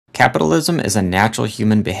Capitalism is a natural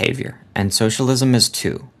human behavior, and socialism is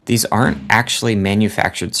too. These aren't actually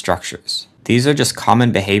manufactured structures. These are just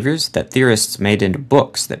common behaviors that theorists made into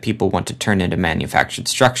books that people want to turn into manufactured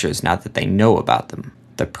structures now that they know about them.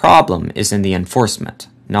 The problem is in the enforcement,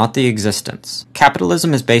 not the existence.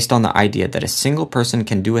 Capitalism is based on the idea that a single person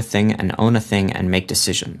can do a thing and own a thing and make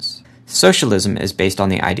decisions. Socialism is based on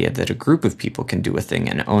the idea that a group of people can do a thing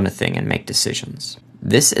and own a thing and make decisions.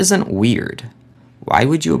 This isn't weird. Why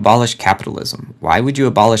would you abolish capitalism? Why would you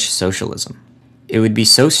abolish socialism? It would be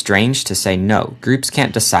so strange to say no, groups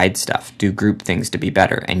can't decide stuff, do group things to be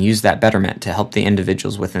better, and use that betterment to help the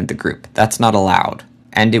individuals within the group. That's not allowed.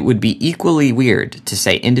 And it would be equally weird to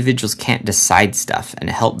say individuals can't decide stuff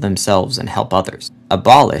and help themselves and help others.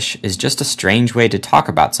 Abolish is just a strange way to talk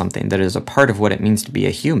about something that is a part of what it means to be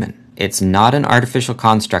a human. It's not an artificial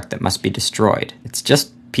construct that must be destroyed. It's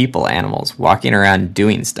just people animals walking around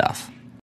doing stuff.